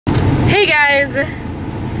Hey guys,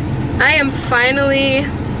 I am finally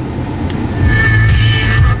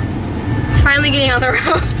getting on the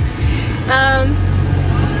road.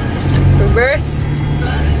 Reverse.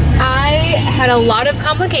 I had a lot of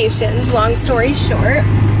complications, long story short.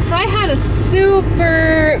 So I had a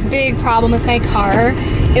super big problem with my car.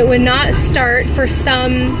 It would not start for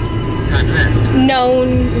some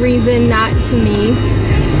known reason, not to me.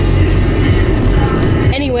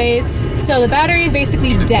 Anyways, so the battery is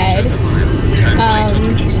basically dead.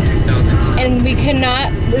 And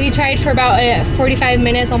we tried for about 45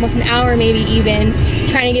 minutes, almost an hour maybe even,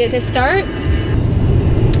 trying to get it to start.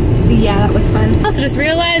 Yeah, that was fun. I also just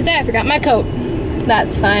realized I forgot my coat.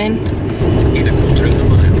 That's fine. In a quarter of a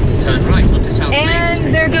mile, turn right onto South Main Street.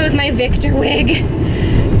 And there goes my Victor wig.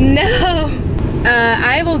 No.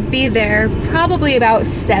 I will be there probably about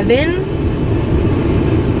 7.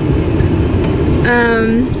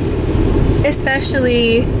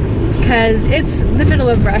 Especially because it's the middle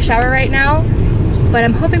of rush hour right now. But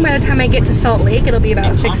I'm hoping by the time I get to Salt Lake, it'll be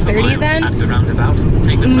about 6:30 then. At the roundabout,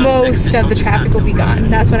 take the first Most of the traffic will be gone.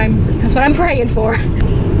 That's what I'm praying for. I'm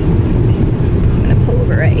gonna pull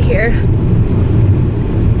over right here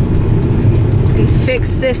and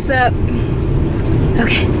fix this up.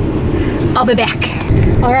 Okay, I'll be back.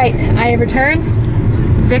 All right, I have returned.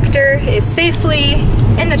 Victor is safely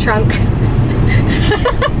in the trunk.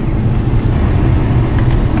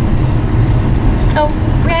 Oh,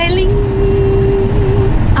 Riley.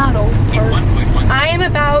 Auto parts. I am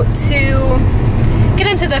about to get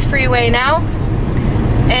into the freeway now,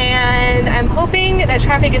 and I'm hoping that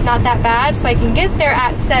traffic is not that bad so I can get there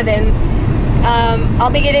at 7. I'll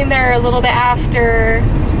be getting there a little bit after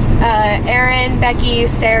Erin, Becky,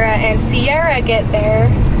 Sarah, and Sierra get there.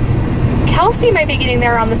 Kelsey might be getting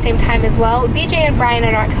there around the same time as well. BJ and Brian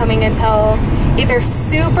are not coming until either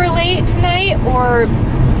super late tonight or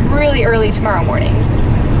really early tomorrow morning.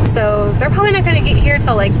 So they're probably not gonna get here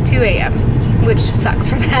till like 2 a.m., which sucks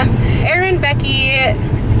for them. Erin, Becky,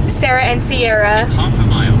 Sarah, and Sierra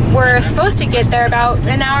were supposed to get there about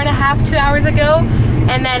an hour and a half, 2 hours ago,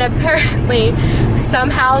 and then apparently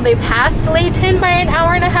somehow they passed Layton by an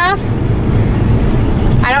hour and a half.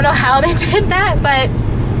 I don't know how they did that, but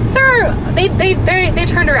they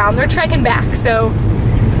turned around. They're trekking back, so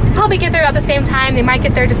probably get there at the same time. They might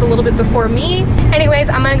get there just a little bit before me. Anyways,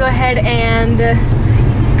 I'm gonna go ahead and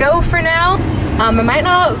go for now. I might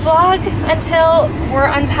not vlog until we're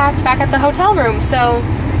unpacked back at the hotel room, so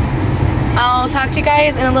I'll talk to you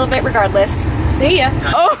guys in a little bit regardless. See ya.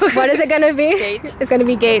 Oh, what is it gonna be? Gate. It's gonna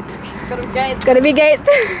be gate. It's gonna be gate. It's gonna be gate.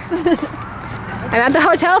 I'm at the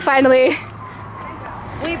hotel finally.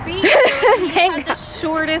 We beat you. We had the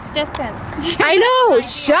shortest distance. I know.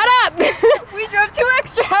 Shut up. We drove 2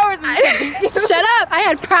 extra hours. Shut up. I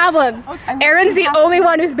had problems. Okay. Erin's the only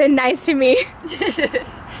one who's been nice to me.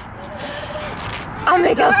 I'll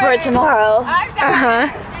make up for it tomorrow.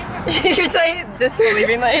 You're saying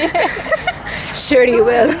disbelievingly. Sure you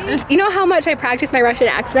will. You know how much I practiced my Russian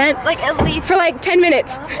accent? Like at least for like 10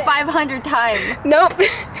 minutes. 500 times. Nope.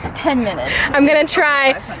 10 minutes. I'm gonna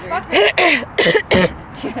try.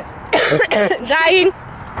 Dying.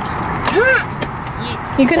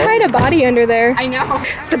 You could hide a body under there. I know.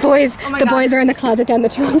 The boys are in the closet down the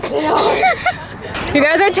trunk. You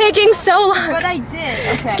guys are taking so long. But I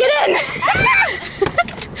did. Okay. Get in.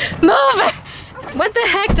 Move. What the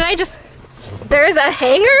heck? Did I just... There's a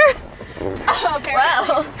hanger? Oh, okay.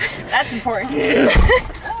 Well, that's important.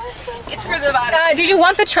 It's for the body. Did you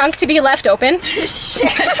want the trunk to be left open?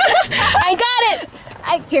 Shit. I got it.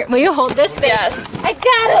 Here, will you hold this thing? Yes. I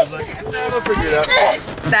got it.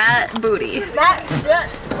 That booty. That shit.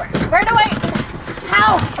 Where do I...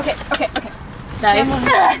 How? Okay. Nice.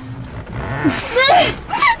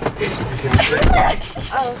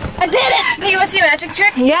 Oh, I did it. Hey, you want to see a magic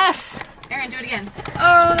trick? Yes. Erin, do it again.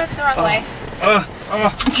 Oh, that's the wrong way.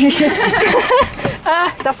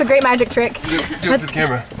 That's a great magic trick. Do it for the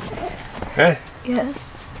camera. Okay?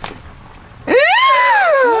 Yes.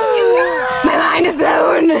 My mind is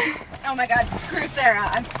blown. Oh my god, screw Sarah.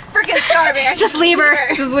 I'm freaking starving. Just leave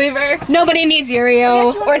her. Just leave her. Nobody needs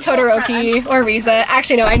Yurio or Todoroki or Riza.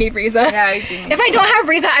 Actually, no, I need Riza. Yeah, you do. If I don't have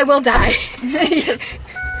Riza, I will die. Yes.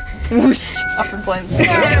 Whoosh. Up in flames. Oh,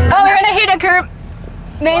 we're gonna hit a curb.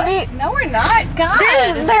 Maybe. What? No, we're not. God.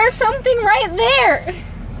 There's something right there.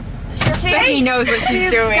 Becky knows what she's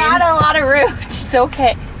doing. Got a lot of room. It's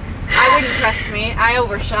okay. I wouldn't trust me. I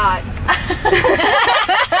overshot.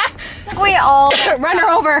 We all run her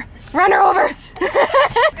over. Run her over.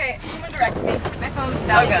 Okay, someone redirect me. My phone's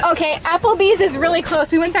down. Okay, Applebee's is really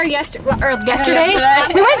close. We went there yesterday. We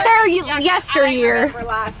went there yesteryear. I remember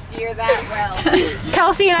last year that well.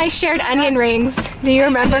 Kelsey and I shared onion rings. Do you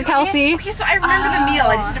remember, Kelsey? Okay, so I remember the meal.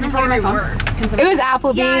 I just didn't remember where we were. It was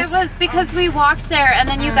Applebee's. Yeah, it was because we walked there and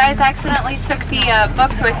then you guys accidentally took the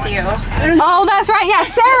book with you. Oh, that's right. Yeah,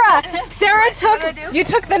 Sarah took. You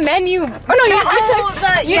took the menu. Oh no, you took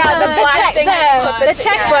the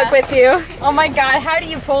checkbook with you. Oh my god, how do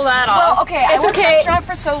you pull that off? Well, okay, I worked at a restaurant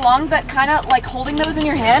for so long that kind of like holding those in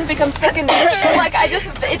your hand becomes second nature. Like it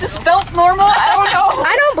just felt normal. I don't know.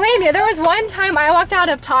 I don't blame you. There was one time I walked out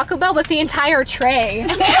of Taco Bell with the entire tray.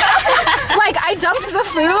 Like I dumped the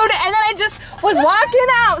food and then I just was walking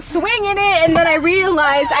out, swinging it, and then I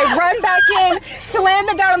realized I run back in, slam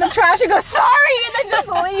it down on the trash, and go sorry, and then just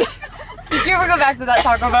leave. Did you ever go back to that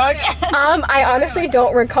Taco Bell again? I honestly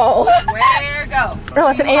don't recall. Where go? Oh,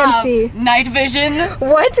 it's an AMC. Night vision.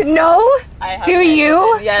 What? No? I have Do night you?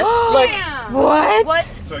 vision. Yes. Look. What?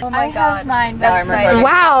 What? Oh my god. Mine. That's Nice.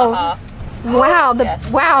 Wow. Wow.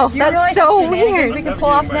 Wow. That's so weird. We can pull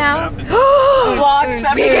off now.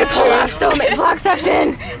 Vlogception. We can pull off so many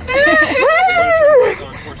Vlogception.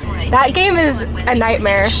 That game is a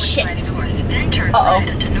nightmare. Shit. Uh-oh.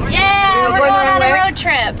 Yeah, we're going on a road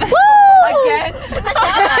trip. Again?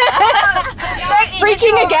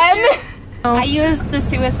 Freaking again? I used the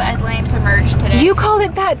suicide lane to merge today. You called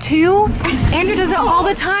it that too? Andrew does it all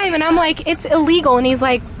the time and I'm like, it's illegal, and he's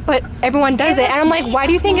like, but everyone does it. And I'm like, why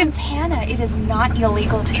do you think it's... Montana, it is not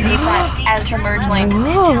illegal to use that as a merge lane.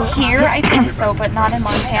 Whoa. Here, I think so, but not in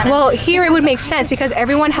Montana. Well, here it would make sense because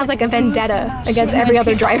everyone has like a vendetta against every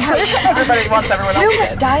other driver. Everybody wants everyone else. We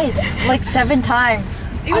almost died like 7 times.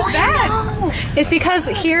 It was bad. It's because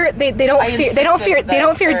here they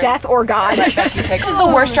don't fear death or God. This is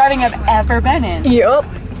the worst driving I've ever been in. Yup.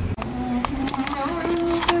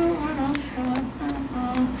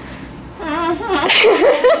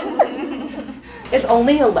 It's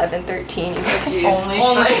only 11:13.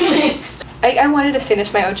 Only. I wanted to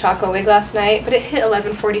finish my Ochako wig last night, but it hit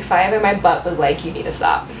 11:45 and my butt was like, you need to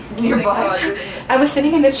stop. Your butt. I was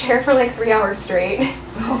sitting in the chair for like 3 hours straight.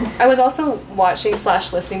 I was also watching /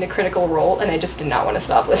 listening to Critical Role and I just did not want to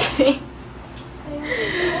stop listening.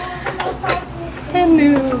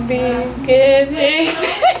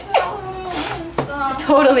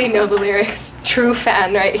 Totally know the lyrics. True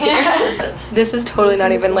fan right here. This is totally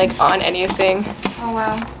not even like on anything. Oh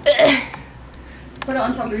wow. Put it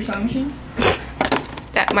on top of your sewing machine.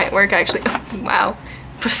 That might work actually. Wow.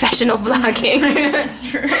 Professional vlogging. That's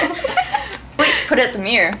true. Wait, put it at the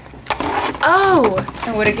mirror. Oh!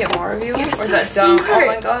 And would it get more of you? You're or is so that dumb? smart. Oh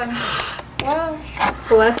my god. Wow.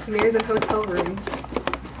 Bless mirrors in hotel rooms.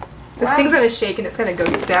 This thing's gonna shake and it's gonna go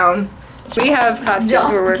down. We have costumes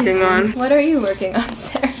we're working on. What are you working on,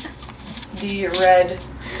 Sarah? The red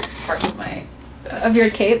part of my vest. Of your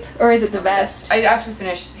cape? Or is it the vest? I have to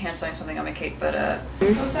finish hand sewing something on my cape, but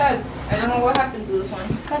so sad. I don't know what happened to this one.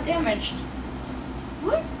 Got damaged.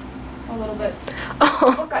 What? A little bit.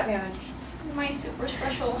 Oh. What got damaged? My super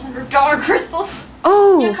special $100 crystals.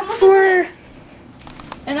 Oh, Yeah, come look at this.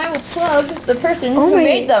 And I will plug the person who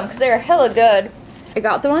made them because they are hella good. I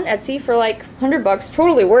got them on Etsy for like $100.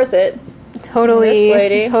 Totally worth it. Totally. This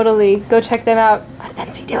lady. Totally. Go check them out on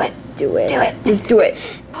Etsy. Do it. Do it. Do it. Just do it.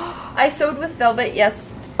 I sewed with velvet,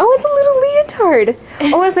 yes. Oh, it's a little leotard.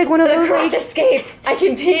 Oh, it's like one of those like... escape. I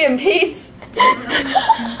can pee in peace.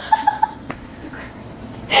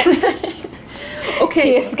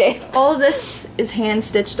 Okay. escape. All of this is hand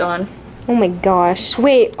stitched on. Oh my gosh.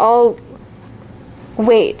 Wait, all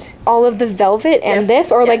of the velvet and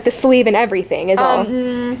this, or like the sleeve and everything is all?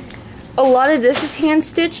 A lot of this is hand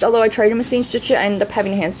stitched, although I tried to machine stitch it, I ended up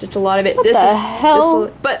having to hand stitch a lot of it. What the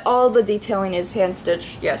hell? But all the detailing is hand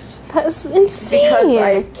stitched, yes. That's insane. Because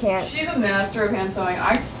I can't. She's a master of hand sewing.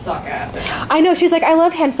 I suck ass at hand sewing. I know, she's like, I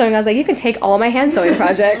love hand sewing. I was like, you can take all my hand sewing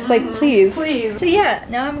projects. Like, please. Please. So yeah,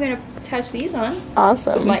 now I'm gonna attach these on.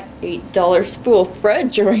 Awesome. With my $8 spool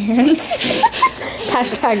thread, Joanne's.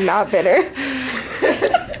 Hashtag not bitter.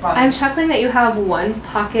 I'm chuckling that you have one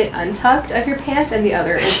pocket untucked of your pants and the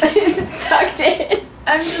other is tucked in.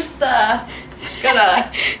 I'm just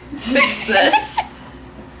gonna fix this.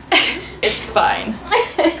 It's fine.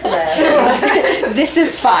 This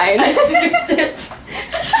is fine. I fixed it.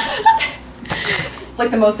 It's like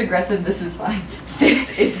the most aggressive, this is fine. This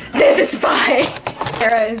is fine.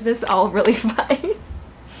 Sarah, is this all really fine?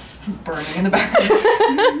 burning in the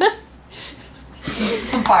background.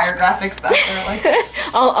 Some fire graphics back there, like.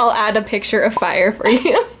 I'll add a picture of fire for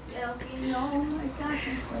you. Oh my god,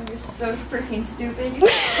 this one, you're so freaking stupid.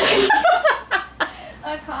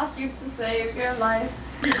 A cost you to save your life.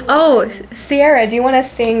 Oh, Sierra, do you want to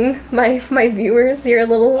sing my viewers your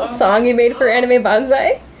little song you made for Anime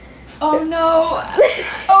Banzai? Oh no!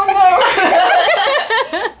 Oh no!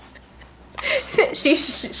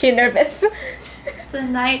 She nervous. The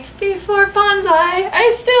night before Banzai,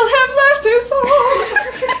 I still have left a song.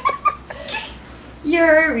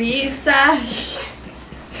 Yuri sash.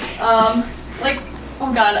 Like,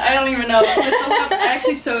 oh god, I don't even know. I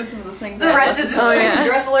actually sewed some of the things. The rest is just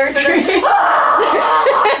dress lyrics are just.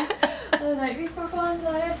 The night before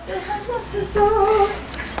Banzai, I still have left a song.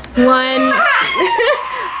 One.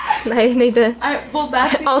 I need to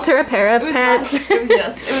alter a pair of pants.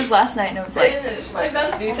 It was last night, and it was like my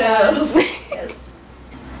best details. Yes.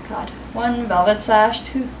 God, 1 velvet sash,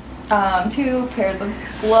 2 pairs of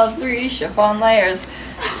gloves, 3 chiffon layers,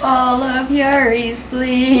 all of Yuri's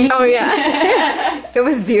bling. Oh yeah, it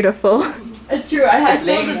was beautiful. It's true. I have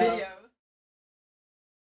saved the video.